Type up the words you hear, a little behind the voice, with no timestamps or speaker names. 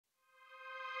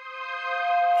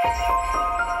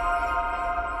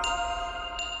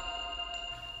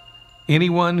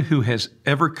Anyone who has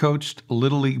ever coached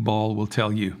Little League ball will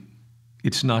tell you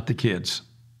it's not the kids,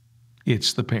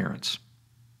 it's the parents.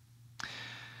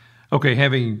 Okay,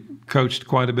 having coached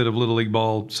quite a bit of Little League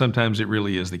ball, sometimes it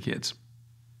really is the kids.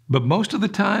 But most of the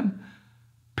time,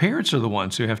 parents are the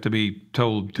ones who have to be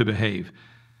told to behave.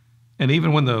 And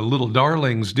even when the little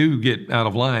darlings do get out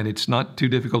of line, it's not too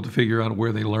difficult to figure out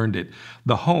where they learned it.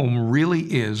 The home really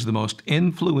is the most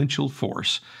influential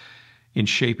force in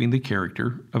shaping the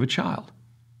character of a child.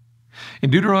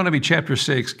 In Deuteronomy chapter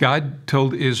 6, God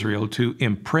told Israel to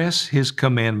impress His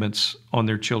commandments on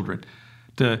their children,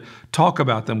 to talk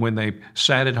about them when they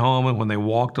sat at home and when they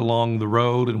walked along the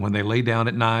road and when they lay down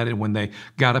at night and when they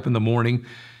got up in the morning.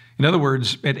 In other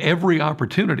words, at every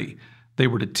opportunity, they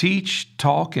were to teach,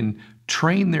 talk, and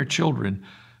train their children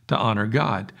to honor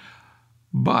God.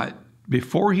 But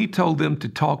before He told them to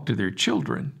talk to their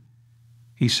children,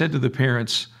 He said to the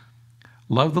parents,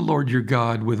 "Love the Lord your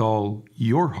God with all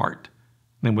your heart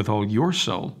and with all your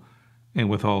soul and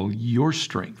with all your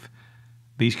strength.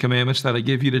 These commandments that I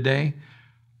give you today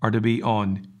are to be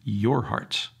on your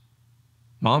hearts."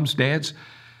 Moms, dads,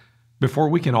 before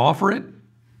we can offer it,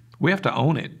 we have to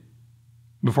own it.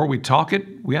 Before we talk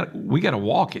it, we got to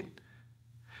walk it.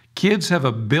 Kids have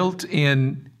a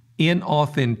built-in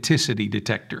inauthenticity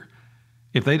detector.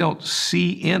 If they don't see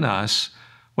in us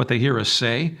what they hear us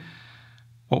say,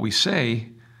 what we say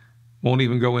won't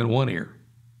even go in one ear.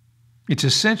 It's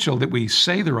essential that we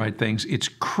say the right things. It's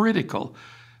critical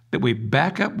that we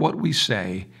back up what we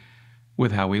say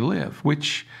with how we live,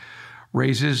 which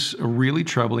raises a really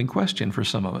troubling question for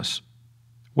some of us.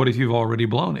 What if you've already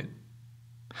blown it?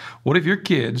 What if your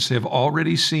kids have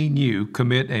already seen you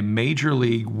commit a major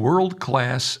league,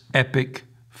 world-class, epic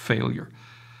failure?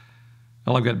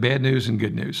 Well, I've got bad news and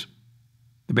good news.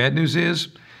 The bad news is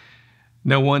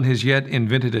no one has yet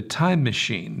invented a time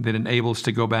machine that enables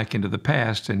to go back into the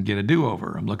past and get a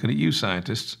do-over. I'm looking at you,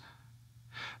 scientists.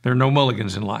 There are no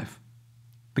mulligans in life.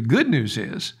 The good news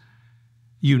is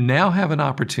you now have an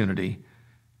opportunity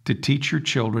to teach your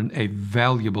children a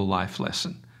valuable life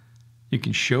lesson. You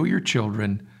can show your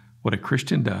children what a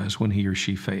Christian does when he or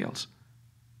she fails.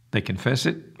 They confess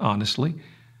it honestly,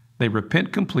 they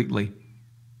repent completely,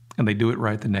 and they do it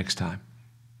right the next time.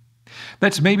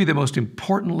 That's maybe the most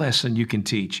important lesson you can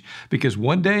teach, because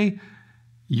one day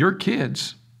your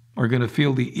kids are going to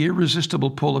feel the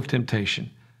irresistible pull of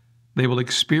temptation. They will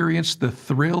experience the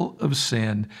thrill of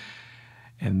sin,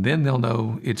 and then they'll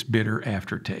know its bitter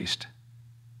aftertaste.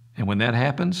 And when that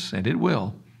happens, and it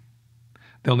will,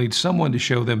 they'll need someone to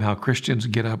show them how Christians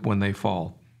get up when they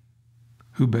fall.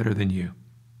 Who better than you?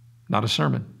 Not a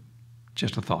sermon,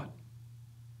 just a thought.